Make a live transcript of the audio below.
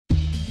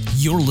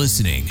You're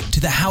listening to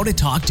the How to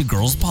Talk to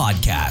Girls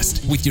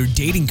podcast with your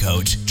dating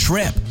coach,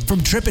 Trip, from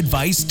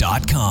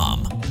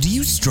tripadvice.com. Do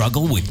you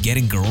struggle with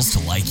getting girls to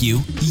like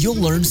you? You'll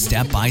learn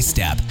step by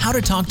step how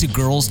to talk to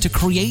girls to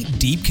create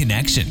deep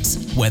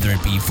connections, whether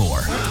it be for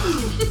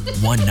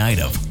one night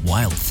of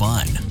wild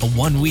fun, a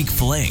 1-week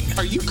fling.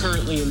 Are you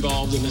currently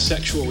involved in a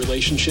sexual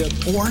relationship?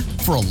 Or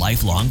for a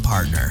lifelong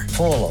partner.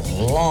 Full of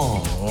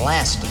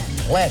long-lasting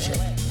pleasure.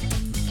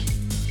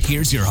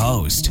 Here's your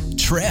host,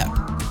 Trip.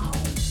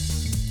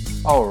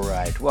 All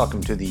right,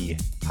 welcome to the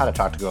How to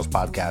Talk to Girls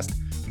podcast.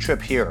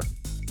 Trip here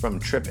from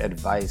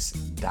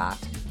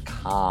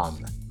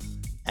tripadvice.com.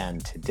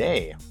 And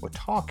today we're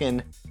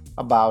talking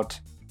about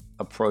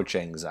approach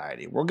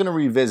anxiety. We're going to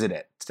revisit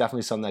it. It's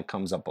definitely something that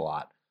comes up a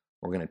lot.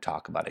 We're going to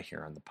talk about it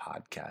here on the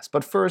podcast.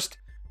 But first,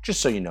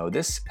 just so you know,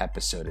 this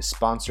episode is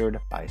sponsored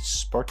by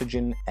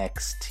Spartagen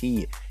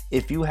XT.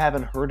 If you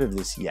haven't heard of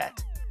this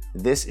yet,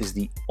 this is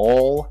the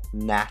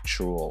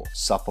all-natural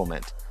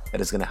supplement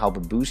that is going to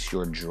help boost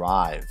your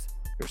drive,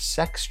 your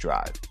sex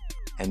drive,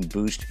 and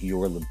boost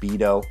your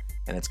libido,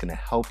 and it's going to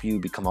help you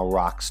become a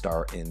rock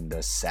star in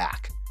the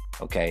sack.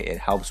 Okay, it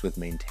helps with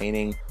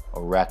maintaining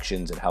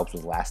erections, it helps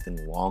with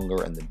lasting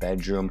longer in the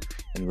bedroom,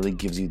 and really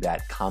gives you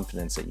that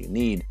confidence that you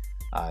need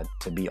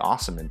to be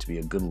awesome and to be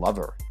a good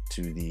lover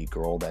to the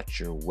girl that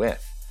you're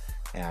with.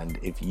 And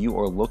if you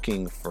are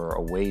looking for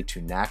a way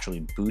to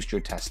naturally boost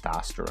your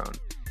testosterone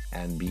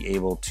and be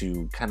able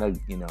to kind of,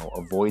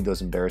 avoid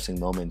those embarrassing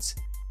moments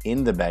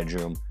in the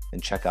bedroom,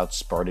 and check out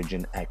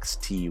Spartagen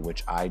XT,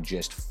 which I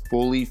just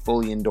fully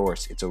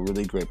endorse. It's a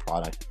really great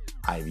product.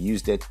 I've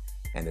used it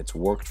and it's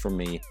worked for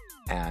me.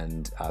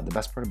 And the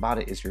best part about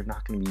it is you're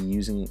not going to be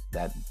using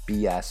that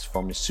BS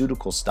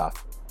pharmaceutical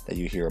stuff that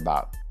you hear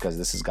about, because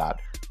this has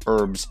got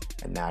herbs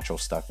and natural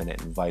stuff in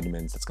it and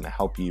vitamins that's going to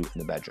help you in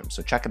the bedroom.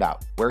 So check it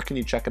out. Where can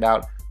you check it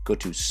out? Go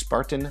to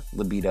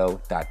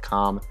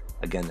SpartanLibido.com.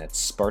 Again,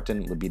 that's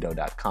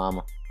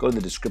SpartanLibido.com. Go to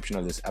the description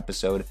of this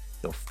episode.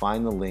 You'll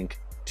find the link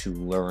to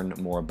learn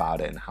more about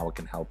it and how it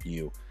can help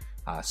you.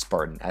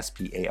 Spartan,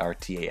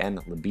 Spartan,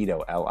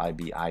 Libido,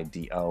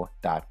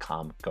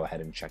 Libido.com. Go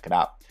ahead and check it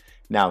out.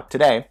 Now,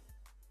 today,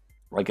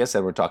 like I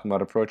said, we're talking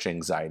about approach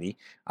anxiety,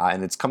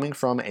 and it's coming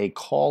from a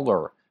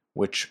caller,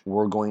 which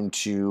we're going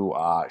to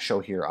show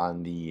here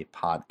on the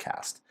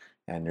podcast.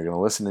 And you're going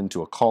to listen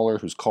into a caller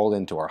who's called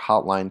into our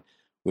hotline,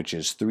 which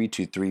is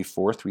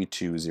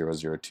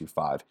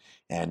 323-432-0025.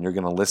 And you're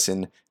going to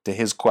listen to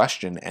his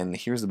question. And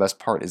here's the best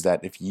part, is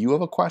that if you have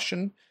a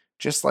question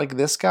just like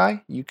this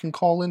guy, you can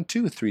call in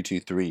to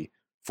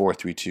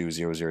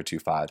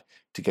 323-432-0025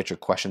 to get your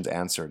questions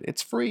answered.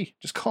 It's free.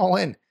 Just call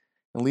in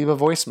and leave a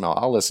voicemail.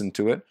 I'll listen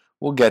to it.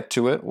 We'll get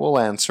to it. We'll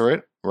answer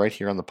it right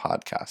here on the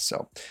podcast.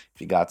 So if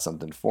you got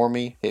something for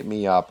me, hit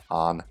me up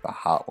on the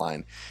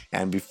hotline.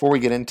 And before we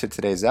get into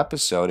today's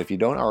episode, if you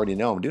don't already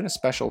know, I'm doing a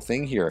special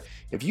thing here.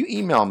 If you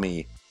email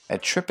me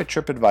at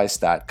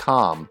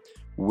trip@tripadvice.com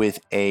with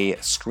a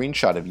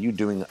screenshot of you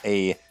doing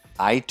a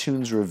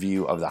iTunes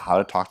review of the How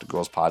to Talk to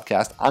Girls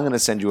podcast, I'm going to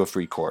send you a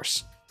free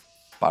course.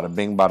 Bada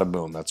bing, bada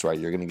boom. That's right.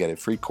 You're going to get a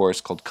free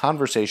course called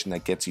Conversation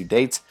That Gets You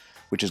Dates,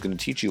 which is going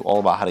to teach you all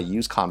about how to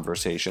use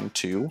conversation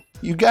to,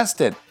 you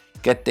guessed it,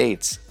 get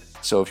dates.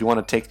 So if you want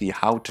to take the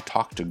How to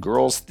Talk to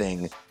Girls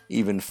thing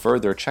even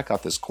further, check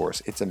out this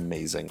course. It's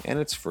amazing, and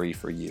it's free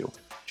for you.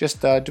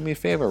 Just do me a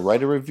favor,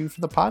 write a review for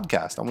the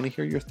podcast. I want to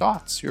hear your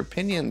thoughts, your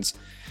opinions,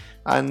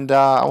 and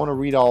I want to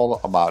read all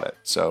about it.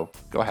 So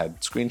go ahead,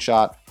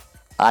 screenshot,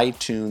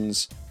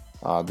 iTunes.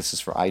 This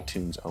is for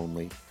iTunes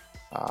only.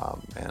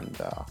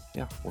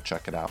 We'll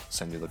check it out,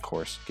 send you the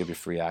course, give you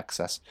free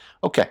access.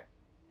 Okay,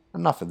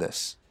 enough of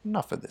this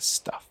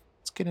stuff.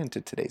 Let's get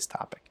into today's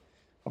topic,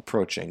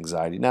 approach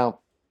anxiety. Now,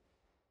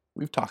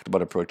 we've talked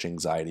about approach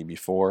anxiety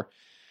before,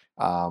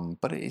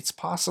 but it's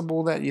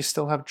possible that you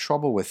still have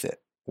trouble with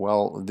it.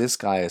 Well, this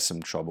guy has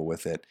some trouble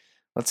with it.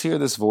 Let's hear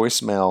this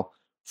voicemail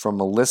from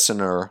a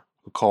listener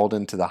who called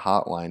into the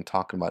hotline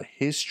talking about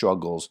his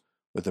struggles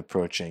with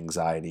approach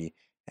anxiety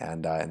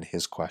and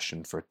his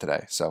question for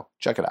today. So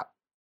check it out.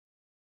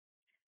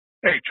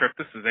 Hey, Trip,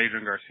 this is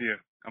Adrian Garcia.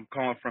 I'm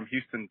calling from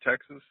Houston,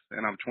 Texas,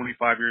 and I'm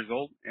 25 years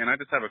old, and I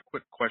just have a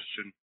quick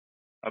question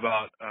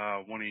about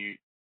I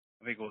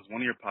think it was one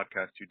of your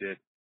podcasts you did.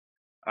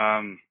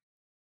 I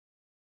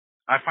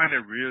find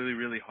it really,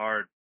 really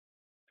hard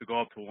to go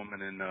up to a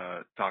woman and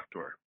talk to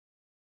her.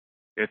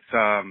 It's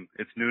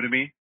new to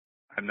me.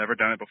 I've never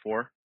done it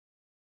before.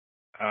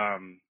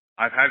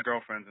 I've had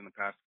girlfriends in the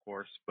past, of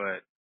course,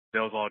 but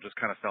those all just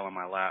kind of fell in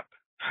my lap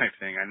type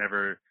thing. I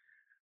never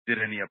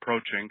did any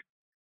approaching.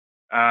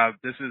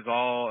 This is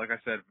all, like I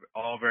said,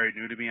 all very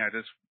new to me.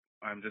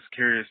 I'm just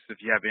curious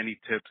if you have any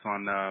tips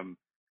on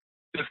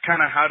just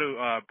kind of how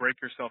to break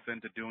yourself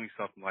into doing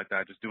something like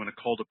that, just doing a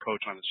cold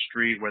approach on the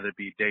street, whether it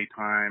be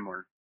daytime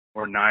or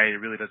night. It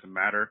really doesn't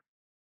matter.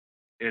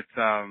 It's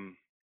I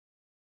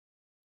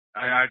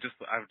would just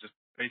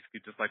basically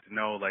just like to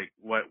know, like,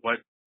 what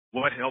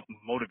helped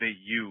motivate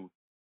you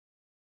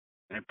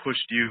and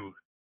pushed you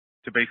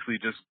to basically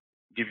just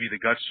give you the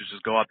guts to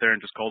just go out there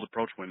and just cold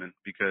approach women,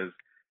 because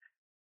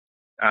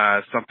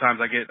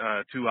Sometimes I get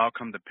too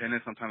outcome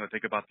dependent. Sometimes I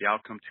think about the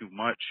outcome too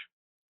much.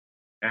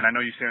 And I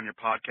know you say on your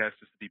podcast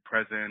just to be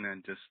present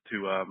and just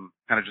to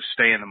kind of just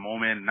stay in the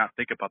moment and not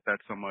think about that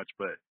so much.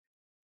 But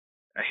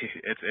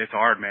it's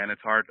hard, man.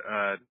 It's hard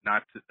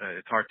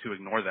it's hard to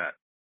ignore that.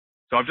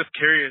 So I'm just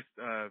curious,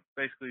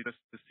 basically, just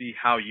to see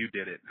how you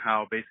did it,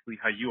 how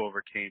you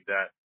overcame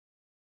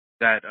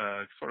that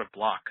sort of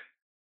block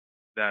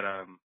that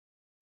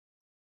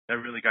that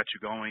really got you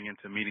going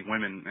into meeting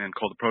women and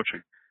cold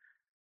approaching.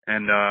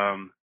 And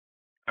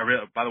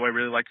by the way,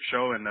 really like the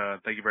show, and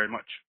thank you very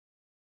much.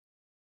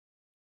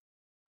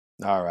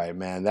 All right,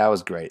 man. That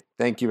was great.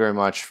 Thank you very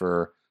much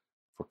for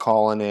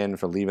calling in,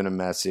 for leaving a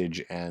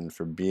message, and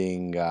for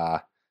being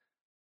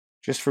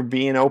just for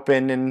being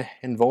open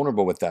and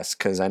vulnerable with us,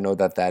 because I know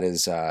that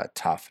is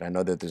tough. And I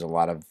know that there's a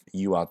lot of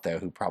you out there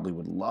who probably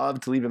would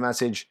love to leave a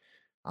message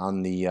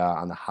on the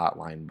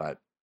hotline, but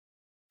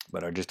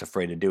are just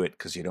afraid to do it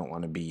because you don't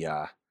want to be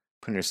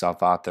putting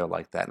yourself out there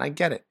like that. And I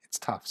get it. It's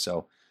tough.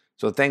 So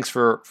thanks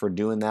for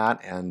doing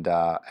that and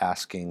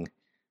asking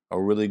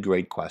a really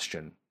great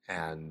question,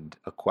 and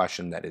a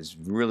question that is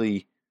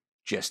really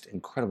just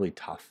incredibly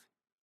tough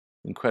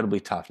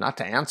not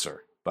to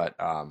answer, but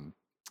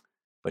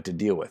to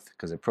deal with,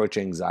 because approach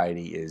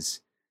anxiety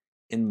is,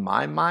 in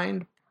my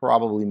mind,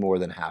 probably more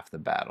than half the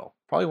battle.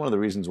 Probably one of the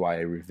reasons why I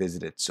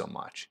revisit it so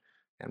much,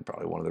 and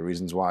probably one of the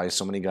reasons why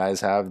so many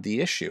guys have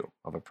the issue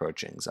of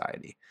approach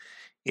anxiety.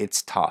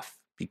 It's tough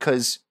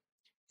because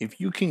if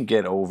you can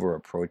get over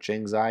approach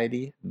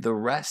anxiety, the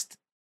rest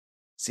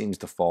seems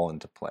to fall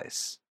into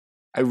place.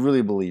 I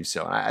really believe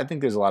so. And I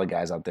think there's a lot of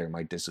guys out there who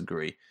might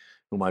disagree,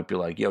 who might be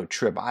like, yo,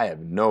 Trip, I have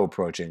no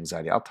approach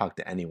anxiety. I'll talk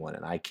to anyone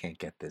and I can't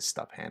get this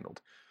stuff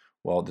handled.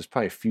 Well, there's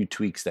probably a few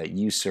tweaks that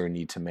you, sir,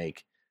 need to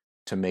make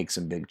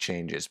some big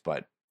changes.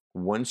 But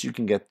once you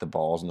can get the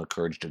balls and the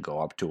courage to go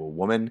up to a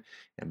woman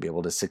and be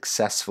able to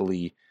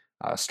successfully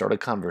start a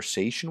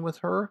conversation with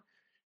her,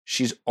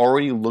 she's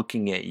already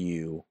looking at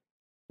you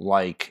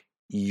like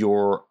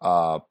you're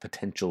a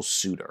potential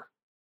suitor,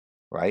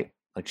 right?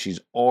 Like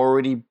she's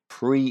already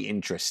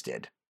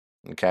pre-interested,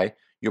 okay?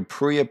 You're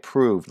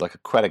pre-approved, like a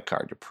credit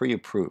card. You're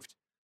pre-approved,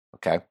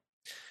 okay?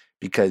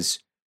 Because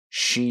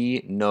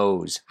she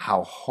knows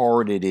how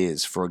hard it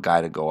is for a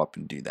guy to go up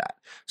and do that.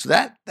 So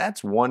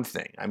that's one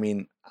thing. I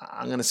mean,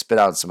 I'm going to spit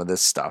out some of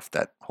this stuff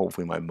that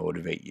hopefully might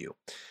motivate you,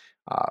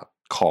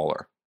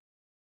 caller.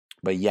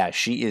 But yeah,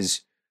 she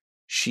is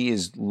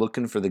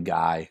looking for the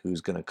guy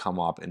who's going to come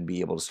up and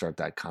be able to start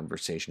that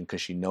conversation, because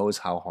she knows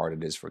how hard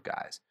it is for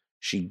guys.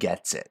 She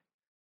gets it.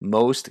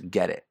 Most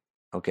get it.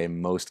 Okay,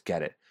 most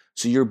get it.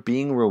 So you're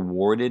being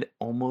rewarded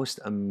almost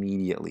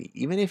immediately,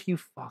 even if you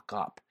fuck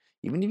up.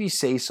 Even if you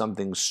say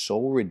something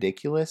so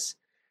ridiculous,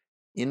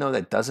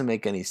 that doesn't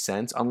make any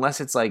sense, unless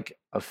it's like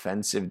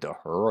offensive to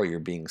her or you're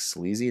being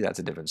sleazy, that's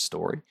a different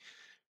story.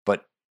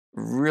 But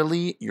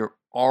really, you're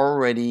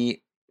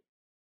already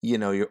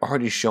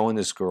showing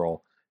this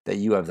girl that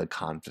you have the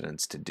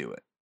confidence to do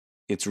it.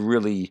 It's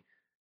really,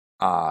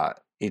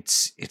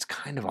 it's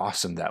kind of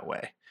awesome that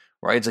way,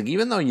 right? It's like,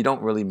 even though you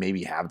don't really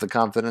maybe have the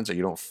confidence, or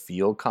you don't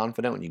feel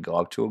confident when you go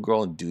up to a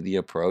girl and do the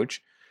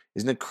approach,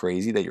 isn't it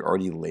crazy that you're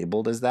already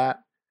labeled as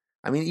that?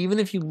 I mean, even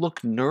if you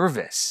look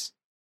nervous,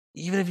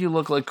 even if you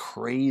look like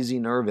crazy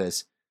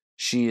nervous,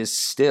 she is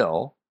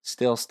still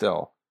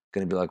going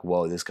to be like,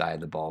 whoa, this guy had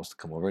the balls to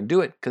come over and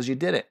do it, because you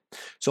did it.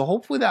 So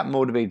hopefully that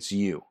motivates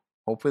you.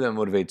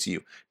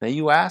 Now,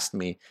 you asked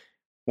me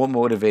what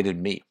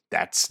motivated me.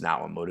 That's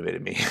not what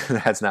motivated me.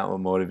 That's not what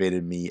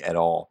motivated me at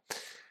all.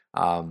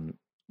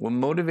 What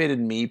motivated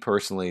me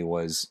personally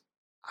was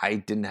I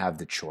didn't have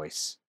the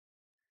choice.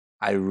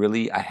 I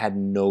had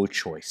no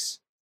choice.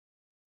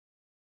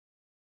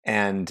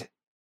 And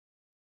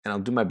I'll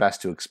do my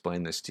best to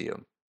explain this to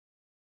you.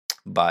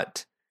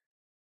 But,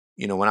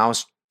 when I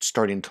was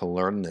starting to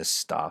learn this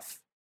stuff,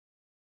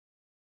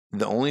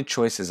 the only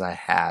choices I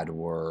had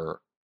were,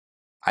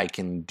 I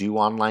can do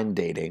online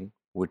dating,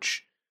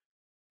 which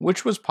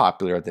was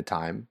popular at the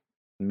time.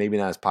 Maybe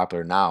not as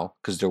popular now,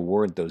 because there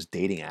weren't those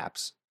dating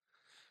apps.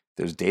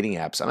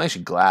 I'm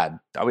actually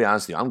glad. I'll be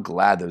honest with you. I'm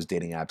glad those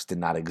dating apps did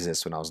not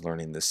exist when I was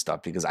learning this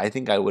stuff, because I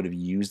think I would have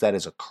used that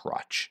as a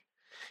crutch.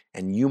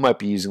 And you might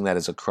be using that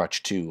as a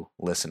crutch too,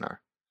 listener.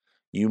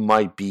 You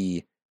might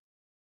be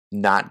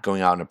not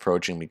going out and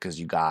approaching because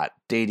you got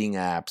dating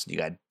apps, you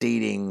got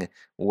dating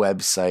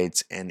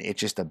websites, and it's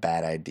just a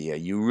bad idea.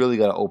 You really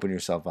got to open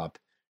yourself up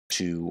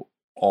to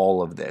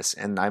all of this.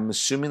 And I'm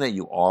assuming that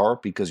you are,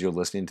 because you're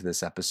listening to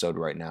this episode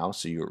right now.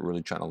 So you're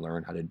really trying to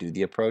learn how to do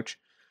the approach,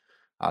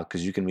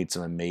 because you can meet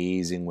some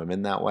amazing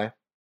women that way,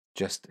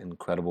 just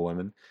incredible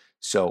women.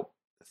 So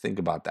think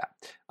about that.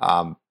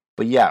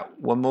 But yeah,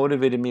 what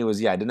motivated me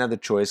was, I didn't have the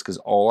choice, because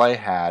all I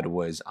had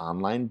was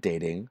online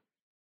dating,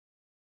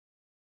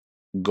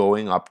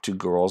 going up to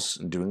girls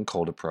and doing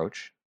cold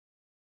approach,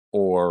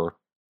 or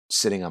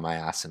sitting on my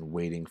ass and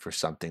waiting for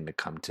something to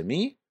come to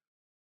me,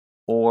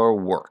 or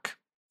work.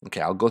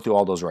 Okay, I'll go through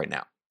all those right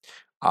now.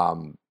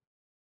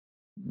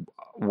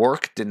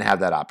 Work didn't have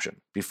that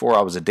option. Before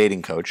I was a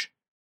dating coach,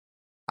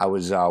 I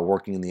was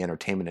working in the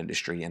entertainment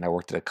industry, and I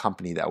worked at a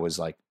company that was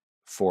like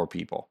 4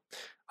 people,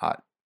 uh,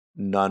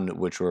 none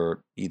which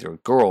were either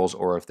girls,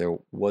 or if there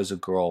was a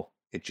girl,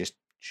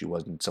 she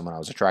wasn't someone I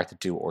was attracted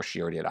to, or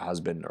she already had a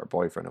husband or a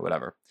boyfriend or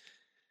whatever.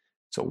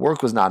 So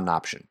work was not an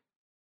option.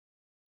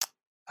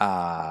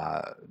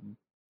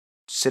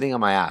 Sitting on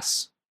my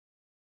ass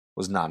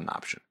was not an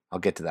option. I'll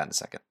get to that in a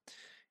second.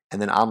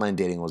 And then online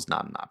dating was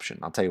not an option.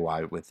 I'll tell you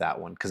why with that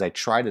one, because I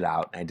tried it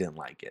out and I didn't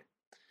like it.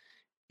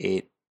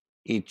 It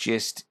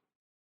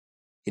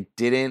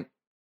didn't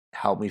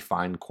help me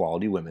find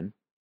quality women,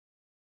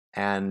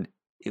 and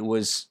it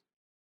wasn't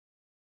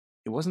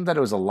that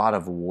it was a lot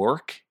of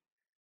work,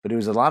 but it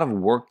was a lot of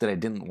work that I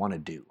didn't want to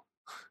do.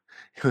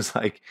 It was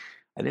like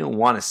I didn't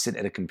want to sit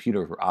at a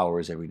computer for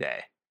hours every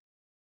day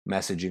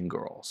messaging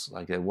girls.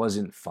 Like, it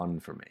wasn't fun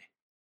for me.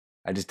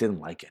 I just didn't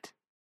like it.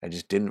 I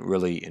just didn't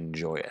really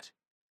enjoy it.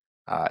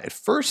 At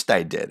first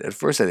I did.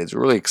 It's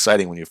really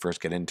exciting when you first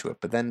get into it,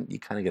 but then you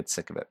kind of get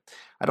sick of it.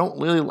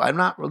 I'm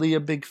not really a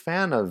big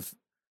fan of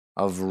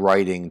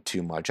writing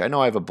too much. I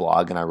know I have a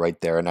blog and I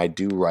write there, and I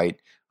do write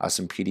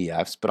some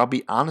PDFs, but I'll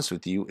be honest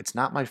with you, it's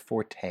not my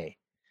forte.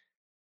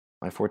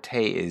 My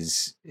forte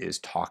is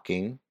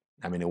talking.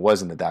 I mean, it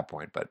wasn't at that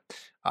point, but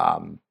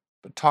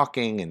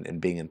talking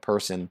and being in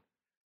person.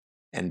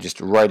 And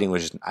just writing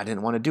was I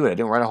didn't want to do it. I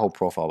didn't write a whole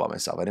profile about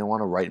myself. I didn't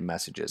want to write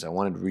messages. I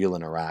wanted real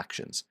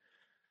interactions.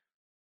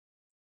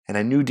 And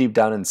I knew deep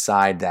down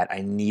inside that I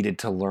needed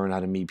to learn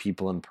how to meet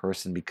people in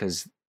person,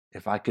 because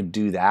if I could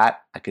do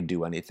that, I could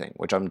do anything,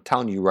 which I'm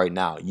telling you right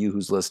now, you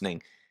who's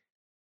listening,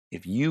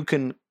 if you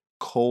can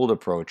cold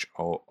approach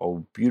a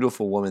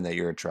beautiful woman that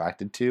you're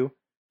attracted to,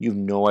 you have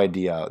no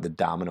idea the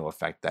domino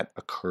effect that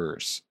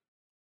occurs.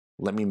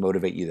 Let me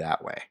motivate you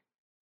that way.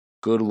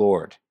 Good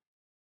Lord.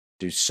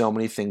 Do so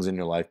many things in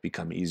your life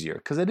become easier,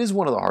 because it is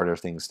one of the harder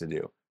things to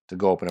do, to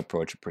go up and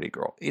approach a pretty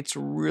girl. It's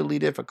really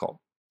difficult.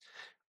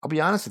 I'll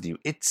be honest with you,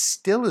 it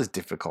still is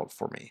difficult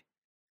for me.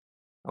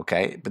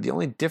 Okay, but the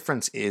only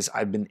difference is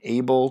I've been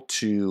able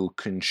to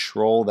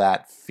control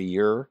that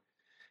fear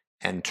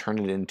and turn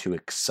it into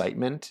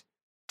excitement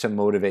to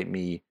motivate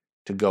me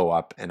to go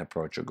up and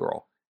approach a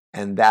girl.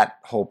 And that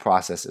whole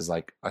process is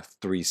like a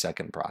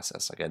 3-second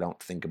process. Like, I don't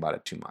think about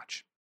it too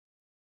much,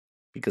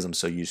 because I'm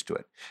so used to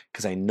it,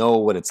 because I know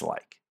what it's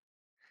like.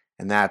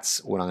 And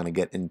that's what I'm going to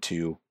get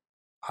into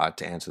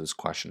to answer this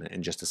question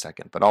in just a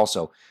second. But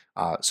also,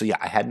 so yeah,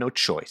 I had no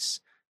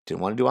choice.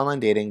 Didn't want to do online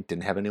dating,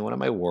 didn't have anyone at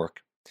my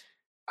work,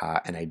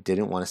 and I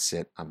didn't want to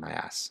sit on my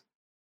ass.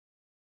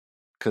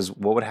 Because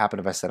what would happen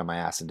if I sat on my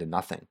ass and did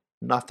nothing?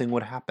 Nothing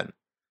would happen.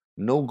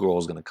 No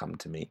girl's going to come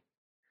to me.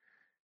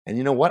 And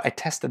you know what? I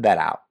tested that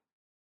out.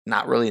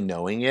 Not really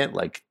knowing it,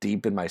 like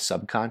deep in my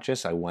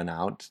subconscious, I went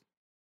out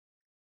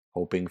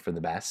hoping for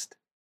the best.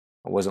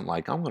 I wasn't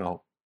like,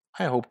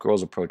 I hope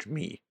girls approach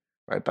me,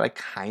 right? But I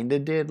kind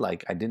of did.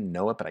 Like, I didn't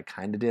know it, but I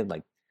kind of did,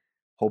 like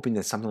hoping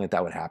that something like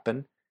that would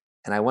happen.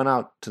 And I went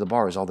out to the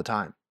bars all the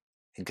time.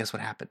 And guess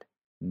what happened?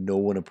 No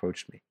one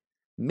approached me.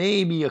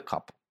 Maybe a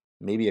couple.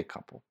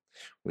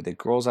 Were they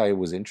girls I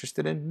was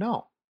interested in?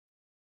 No.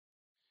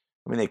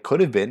 I mean, they could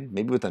have been.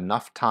 Maybe with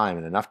enough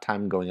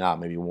time going out,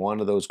 maybe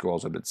one of those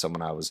girls would have been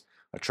someone I was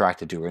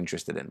attracted to or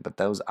interested in. But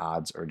those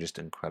odds are just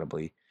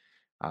incredibly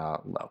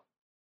low.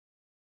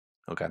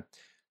 Okay.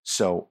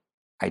 So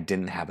I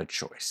didn't have a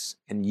choice.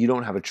 And you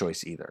don't have a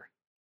choice either.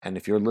 And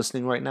if you're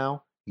listening right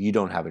now, you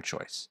don't have a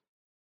choice.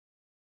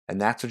 And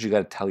that's what you got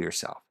to tell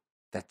yourself.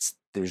 That's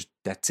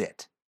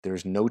it.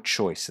 There's no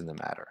choice in the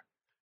matter.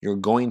 You're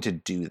going to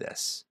do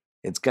this.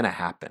 It's going to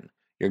happen.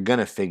 You're going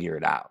to figure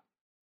it out,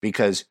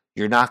 because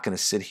you're not going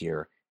to sit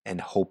here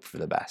and hope for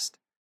the best.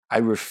 I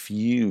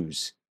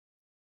refuse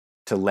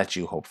to let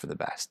you hope for the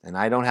best. And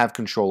I don't have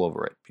control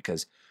over it,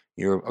 because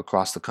you're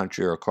across the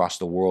country or across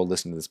the world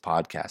listening to this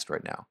podcast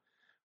right now.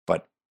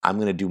 But I'm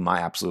going to do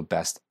my absolute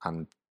best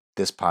on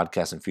this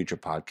podcast and future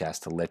podcasts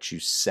to let you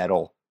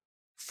settle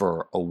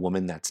for a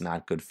woman that's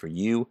not good for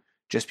you,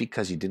 just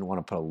because you didn't want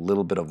to put a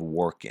little bit of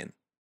work in.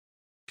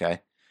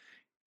 Okay?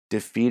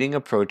 Defeating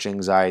approach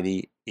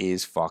anxiety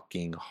is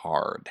fucking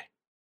hard.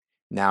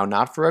 Now,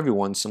 not for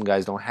everyone. Some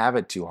guys don't have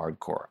it too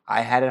hardcore.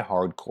 I had it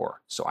hardcore,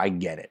 so I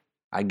get it.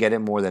 I get it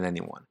more than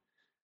anyone.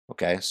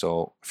 Okay?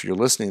 So if you're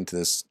listening to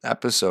this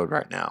episode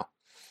right now,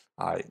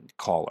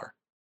 caller,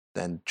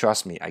 then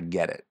trust me, I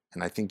get it.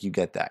 And I think you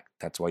get that.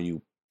 That's why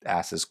you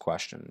asked this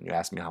question. You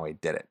asked me how I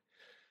did it.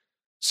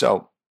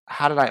 So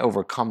how did I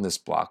overcome this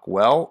block?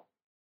 Well,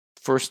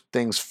 first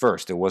things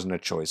first, it wasn't a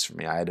choice for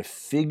me. I had to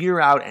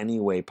figure out any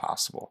way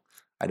possible.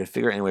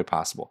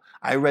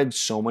 I read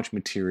so much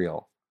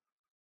material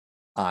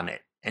on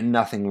it, and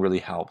nothing really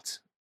helped.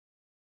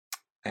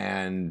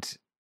 And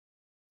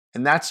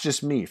that's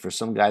just me. For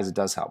some guys, it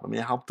does help. I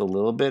mean, it helped a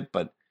little bit,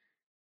 but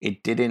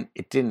it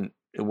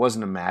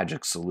wasn't a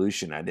magic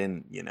solution. I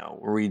didn't,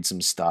 read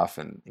some stuff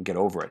and get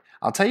over it.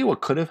 I'll tell you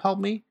what could have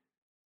helped me.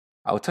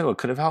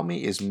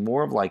 Is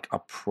more of like a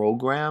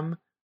program,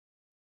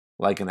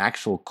 like an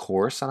actual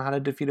course on how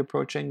to defeat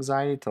approach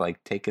anxiety, to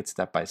like take it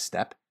step by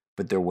step,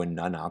 but there were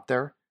none out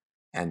there.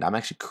 And I'm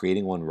actually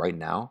creating one right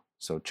now.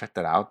 So check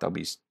that out. That'll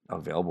be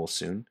available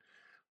soon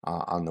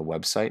on the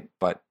website.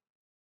 But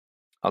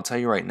I'll tell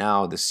you right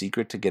now, the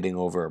secret to getting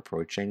over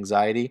approach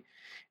anxiety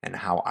and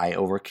how I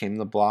overcame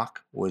the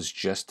block was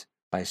just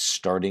by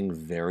starting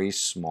very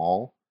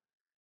small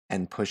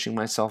and pushing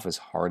myself as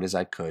hard as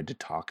I could to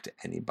talk to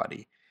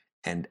anybody.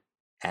 And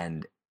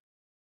and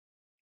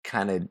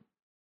kind of,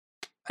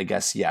 I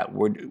guess, yeah,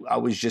 I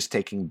was just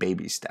taking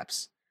baby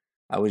steps.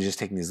 I was just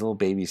taking these little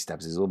baby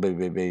steps, these little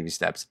baby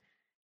steps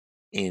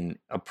in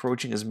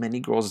approaching as many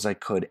girls as I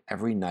could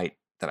every night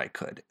that I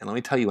could. And let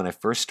me tell you, when I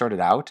first started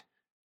out,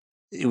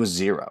 it was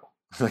zero.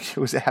 Like, it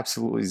was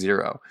absolutely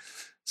zero.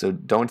 So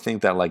don't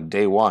think that like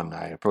day one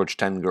I approached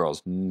 10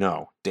 girls.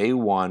 No, day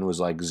one was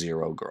like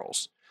 0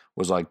 girls.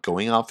 Was like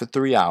going out for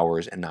 3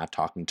 hours and not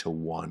talking to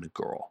one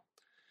girl.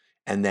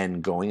 And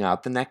then going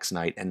out the next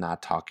night and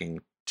not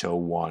talking to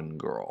one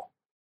girl.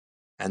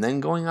 And then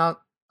going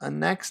out the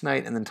next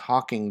night and then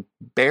talking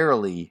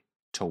barely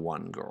to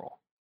one girl.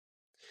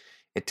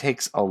 It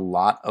takes a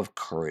lot of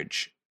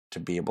courage to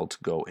be able to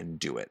go and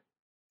do it.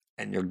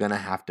 And you're going to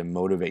have to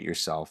motivate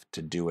yourself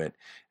to do it.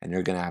 And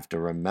you're going to have to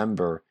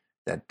remember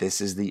that this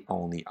is the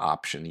only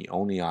option. The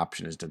only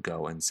option is to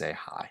go and say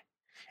hi.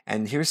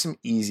 And here's some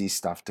easy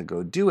stuff to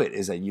go do it,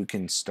 is that you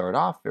can start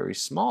off very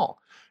small.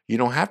 You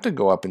don't have to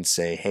go up and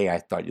say, hey, I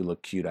thought you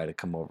looked cute. I had to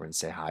come over and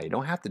say hi. You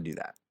don't have to do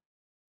that.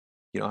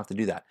 You don't have to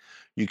do that.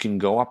 You can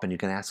go up and you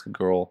can ask a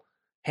girl,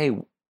 hey,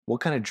 what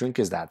kind of drink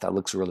is that? That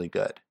looks really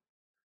good.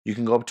 You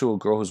can go up to a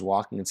girl who's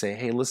walking and say,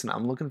 hey, listen,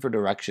 I'm looking for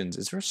directions.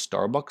 Is there a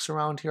Starbucks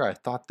around here? I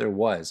thought there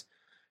was.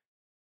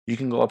 You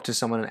can go up to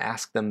someone and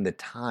ask them the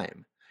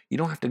time. You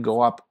don't have to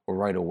go up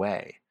right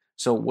away.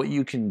 So what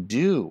you can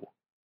do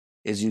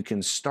is you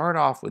can start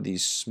off with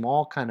these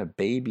small kind of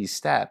baby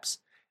steps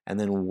and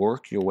then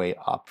work your way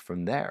up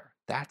from there.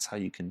 That's how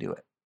you can do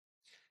it.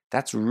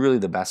 That's really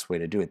the best way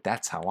to do it.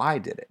 That's how I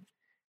did it.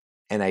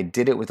 And I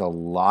did it with a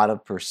lot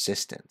of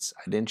persistence.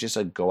 I didn't just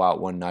like go out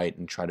one night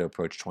and try to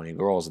approach 20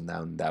 girls and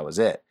then that was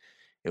it.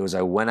 It was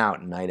I went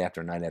out night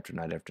after night after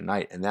night after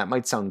night. And that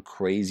might sound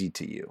crazy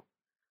to you,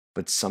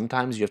 but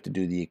sometimes you have to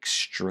do the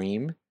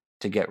extreme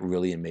to get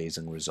really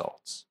amazing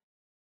results.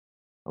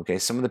 Okay,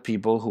 some of the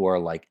people who are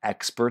like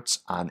experts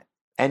on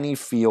any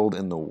field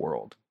in the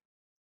world,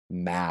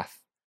 math,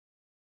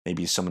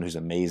 maybe someone who's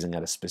amazing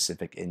at a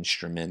specific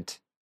instrument,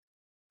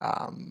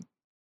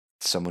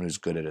 someone who's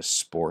good at a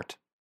sport,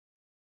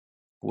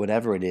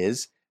 whatever it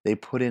is, they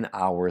put in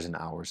hours and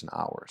hours and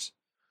hours.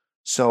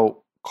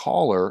 So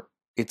caller,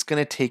 it's going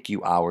to take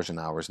you hours and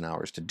hours and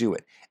hours to do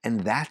it.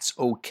 And that's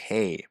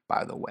okay,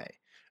 by the way.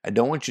 I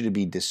don't want you to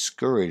be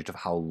discouraged of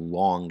how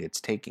long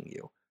it's taking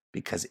you,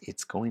 because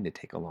it's going to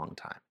take a long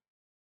time.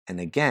 And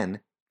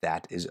again,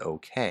 that is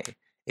okay.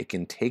 It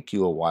can take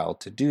you a while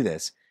to do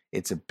this.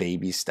 It's a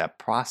baby step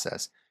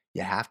process.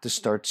 You have to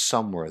start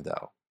somewhere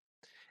though.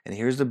 And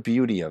here's the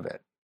beauty of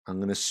it. I'm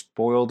going to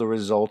spoil the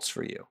results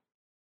for you.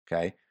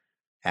 Okay?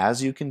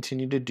 As you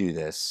continue to do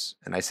this,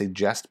 and I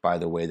suggest, by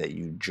the way, that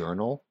you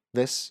journal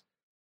this.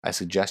 I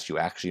suggest you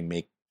actually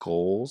make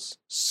goals,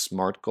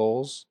 SMART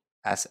goals,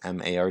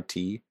 SMART,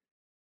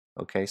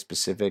 okay,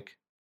 specific,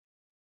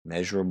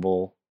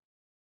 measurable,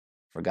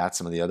 forgot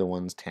some of the other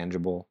ones,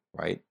 tangible,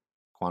 right,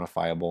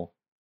 quantifiable,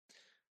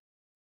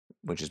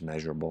 which is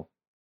measurable,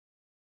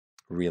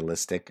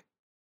 realistic,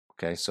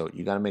 okay, so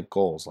you got to make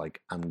goals,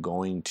 like I'm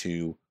going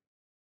to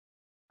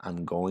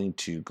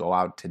go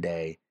out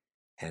today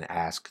and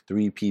ask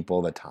 3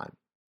 people at a time.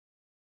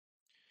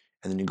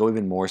 And then you go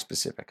even more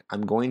specific.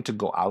 I'm going to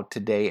go out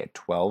today at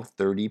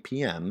 12:30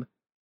 p.m.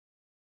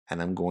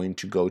 and I'm going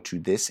to go to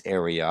this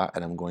area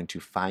and I'm going to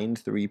find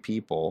 3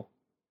 people.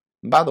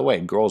 And by the way,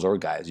 girls or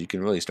guys, you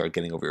can really start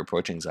getting over your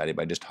approach anxiety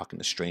by just talking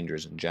to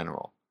strangers in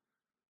general.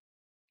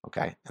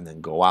 Okay? And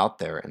then go out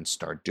there and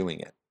start doing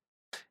it.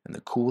 And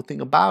the cool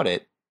thing about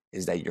it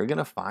is that you're going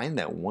to find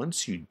that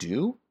once you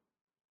do,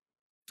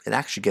 it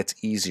actually gets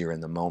easier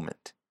in the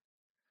moment.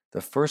 The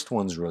first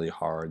one's really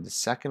hard. The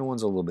second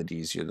one's a little bit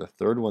easier. The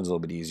third one's a little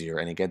bit easier.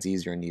 And it gets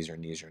easier and easier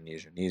and easier and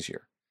easier and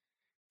easier.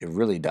 It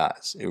really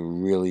does. It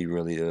really,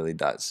 really, really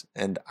does.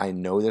 And I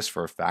know this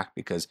for a fact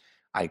because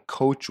I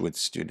coach with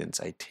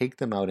students. I take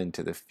them out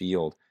into the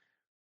field.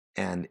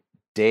 And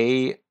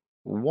day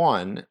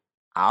 1,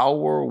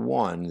 hour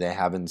 1, they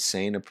have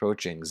insane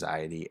approach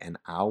anxiety. And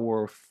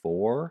hour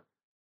 4,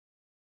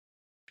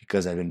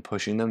 because I've been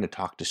pushing them to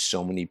talk to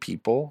so many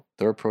people,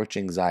 their approach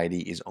anxiety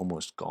is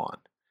almost gone.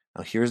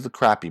 Now, here's the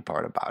crappy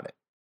part about it.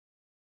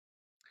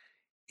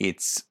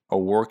 It's a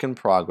work in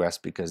progress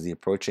because the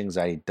approach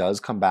anxiety does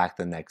come back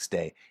the next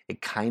day.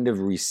 It kind of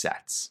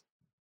resets.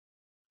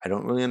 I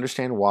don't really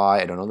understand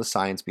why. I don't know the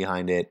science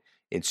behind it.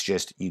 It's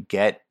just you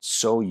get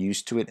so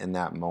used to it in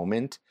that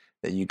moment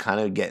that you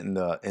kind of get in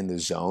the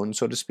zone,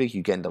 so to speak.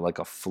 You get into like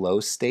a flow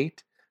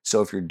state.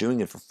 So if you're doing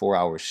it for 4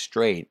 hours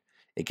straight,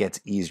 it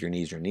gets easier and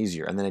easier and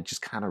easier. And then it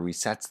just kind of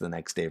resets the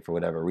next day for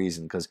whatever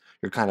reason because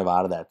you're kind of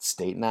out of that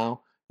state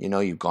now. You know,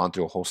 you've gone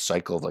through a whole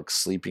cycle of like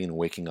sleeping and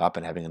waking up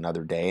and having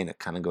another day and it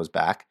kind of goes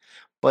back.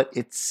 But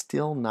it's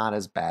still not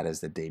as bad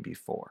as the day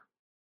before.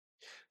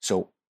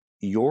 So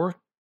your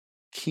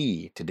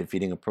key to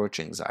defeating approach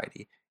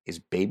anxiety is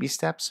baby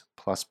steps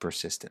plus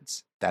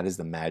persistence. That is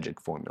the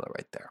magic formula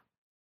right there.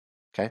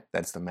 Okay,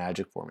 that's the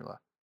magic formula.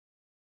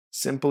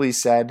 Simply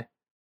said,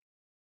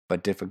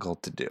 but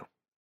difficult to do.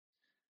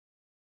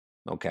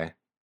 Okay,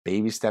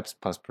 baby steps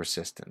plus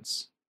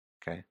persistence.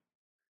 Okay,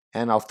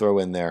 and I'll throw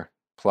in there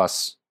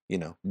plus,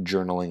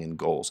 journaling and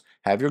goals.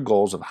 Have your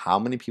goals of how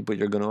many people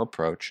you're going to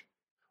approach,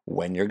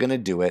 when you're going to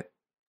do it.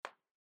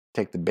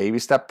 Take the baby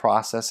step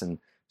process and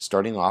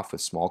starting off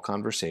with small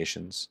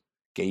conversations.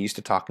 Get used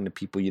to talking to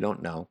people you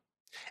don't know.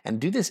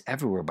 And do this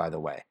everywhere, by the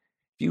way.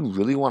 If you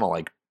really want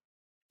to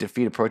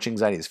defeat approach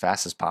anxiety as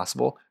fast as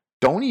possible,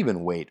 don't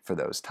even wait for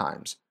those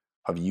times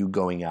of you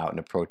going out and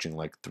approaching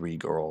 3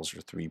 girls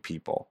or 3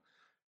 people.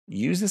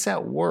 Use this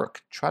at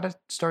work. Try to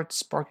start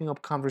sparking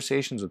up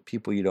conversations with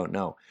people you don't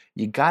know.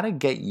 You got to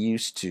get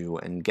used to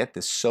and get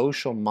the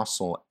social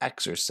muscle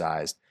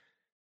exercised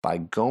by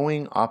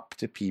going up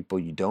to people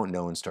you don't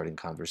know and starting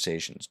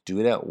conversations. Do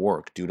it at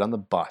work. Do it on the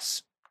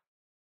bus,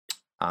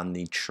 on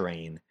the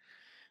train.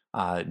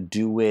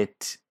 Do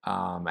it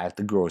at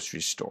the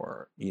grocery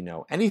store.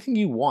 Anything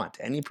you want,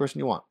 any person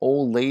you want.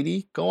 Old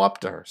lady, go up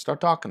to her.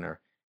 Start talking to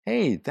her.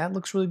 Hey, that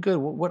looks really good.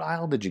 What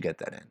aisle did you get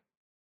that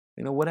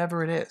in?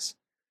 Whatever it is.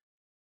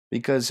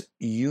 Because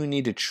you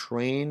need to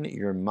train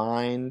your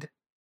mind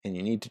and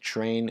you need to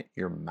train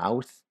your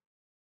mouth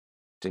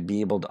to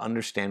be able to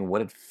understand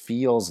what it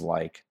feels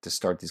like to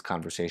start these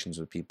conversations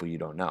with people you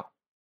don't know.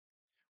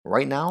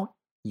 Right now,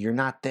 you're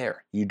not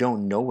there. You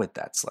don't know what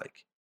that's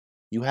like.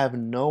 You have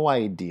no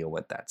idea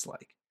what that's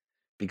like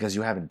because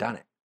you haven't done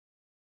it.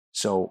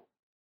 So,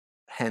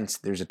 hence,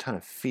 there's a ton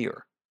of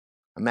fear.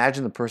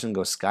 Imagine the person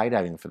goes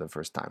skydiving for the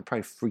first time,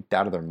 probably freaked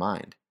out of their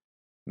mind.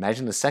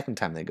 Imagine the second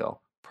time they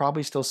go,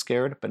 probably still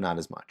scared, but not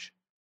as much.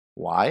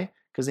 Why?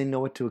 Because they know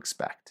what to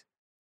expect.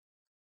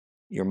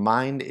 Your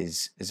mind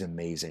is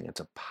amazing.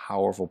 It's a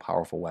powerful,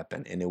 powerful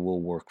weapon, and it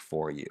will work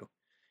for you.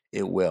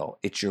 It will.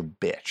 It's your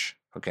bitch,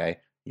 okay?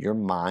 Your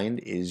mind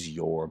is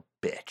your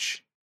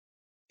bitch.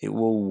 It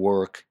will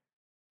work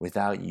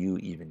without you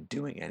even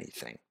doing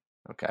anything,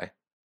 okay?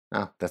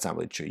 No, that's not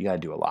really true. You got to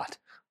do a lot.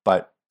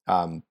 But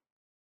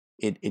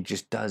it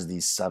just does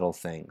these subtle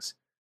things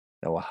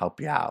that will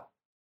help you out.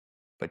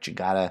 But you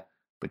gotta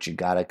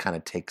kind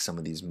of take some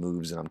of these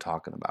moves that I'm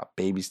talking about.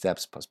 Baby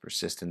steps plus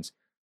persistence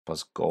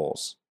plus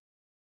goals.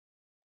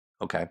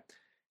 Okay,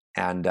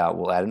 and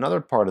we'll add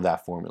another part of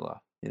that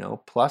formula,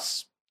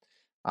 plus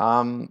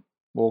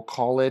we'll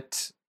call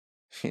it,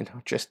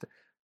 just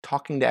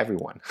talking to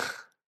everyone,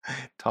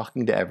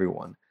 talking to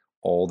everyone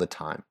all the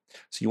time.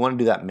 So you want to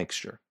do that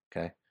mixture,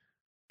 okay?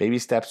 Baby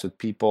steps with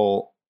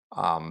people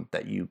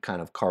that you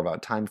kind of carve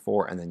out time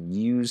for, and then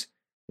use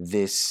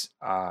this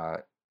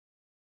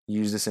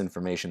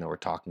information that we're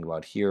talking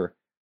about here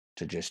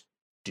to just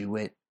do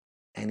it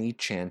any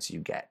chance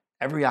you get,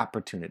 every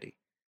opportunity.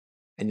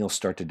 And you'll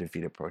start to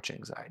defeat approach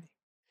anxiety.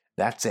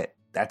 That's it.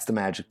 That's the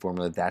magic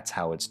formula. That's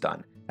how it's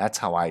done. That's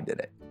how I did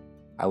it.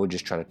 I would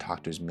just try to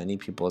talk to as many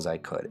people as I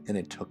could, and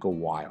it took a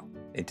while.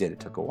 It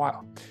took a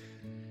while.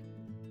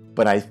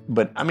 But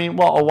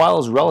a while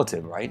is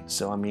relative, right?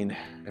 So,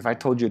 if I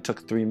told you it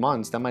took 3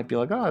 months, that might be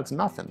like, oh, it's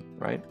nothing,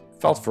 right?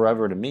 It felt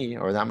forever to me,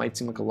 or that might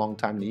seem like a long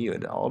time to you.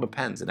 It all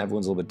depends, and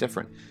everyone's a little bit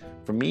different.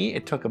 For me,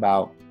 it took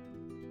probably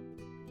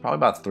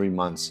about 3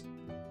 months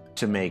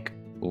to make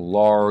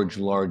large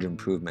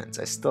improvements.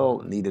 I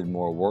still needed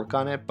more work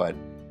on it, but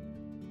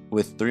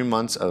with 3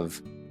 months of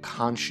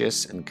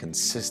conscious and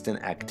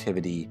consistent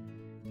activity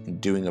in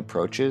doing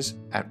approaches,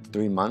 at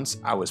 3 months,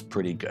 I was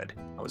pretty good.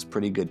 I was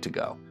pretty good to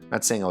go.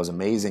 Not saying I was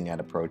amazing at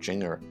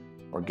approaching or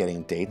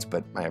getting dates,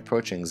 but my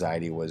approach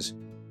anxiety was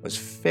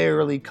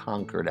fairly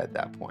conquered at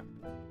that point.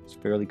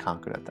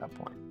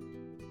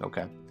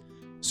 Okay?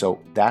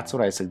 So that's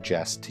what I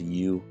suggest to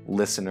you,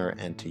 listener,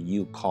 and to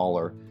you,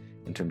 caller,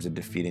 in terms of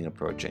defeating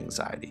approach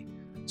anxiety.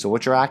 So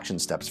what's your action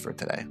steps for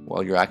today?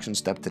 Well, your action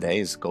step today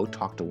is go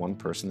talk to one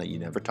person that you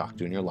never talked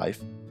to in your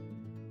life,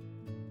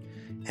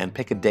 and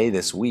pick a day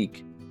this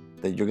week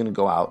that you're going to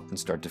go out and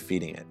start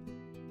defeating it.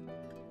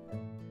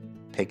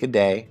 Pick a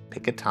day,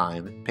 pick a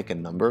time, pick a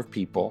number of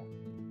people,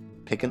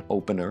 pick an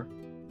opener.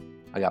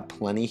 I got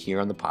plenty here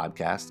on the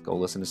podcast. Go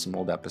listen to some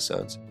old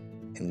episodes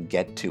and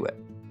get to it.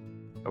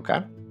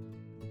 Okay?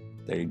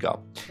 There you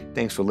go.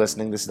 Thanks for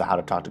listening. This is the How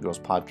to Talk to Girls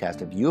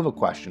podcast. If you have a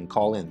question,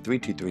 call in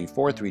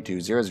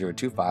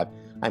 323-432-0025.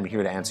 I'm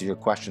here to answer your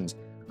questions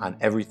on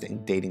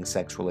everything dating,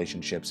 sex,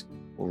 relationships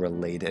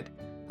related.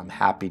 I'm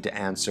happy to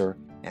answer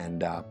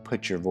and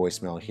put your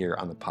voicemail here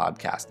on the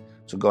podcast.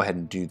 So go ahead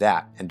and do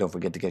that. And don't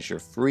forget to get your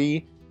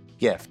free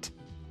gift.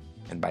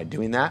 And by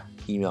doing that,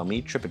 email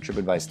me,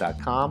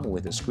 trip@tripadvice.com,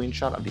 with a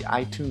screenshot of the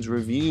iTunes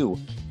review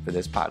for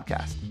this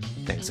podcast.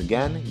 Thanks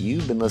again.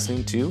 You've been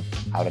listening to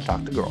How to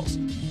Talk to Girls.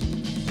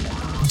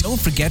 Don't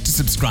forget to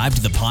subscribe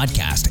to the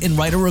podcast and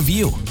write a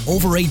review.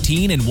 Over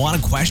 18 and want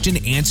a question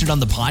answered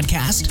on the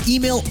podcast?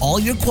 Email all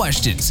your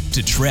questions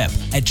to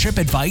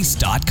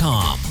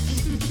trip@tripadvice.com.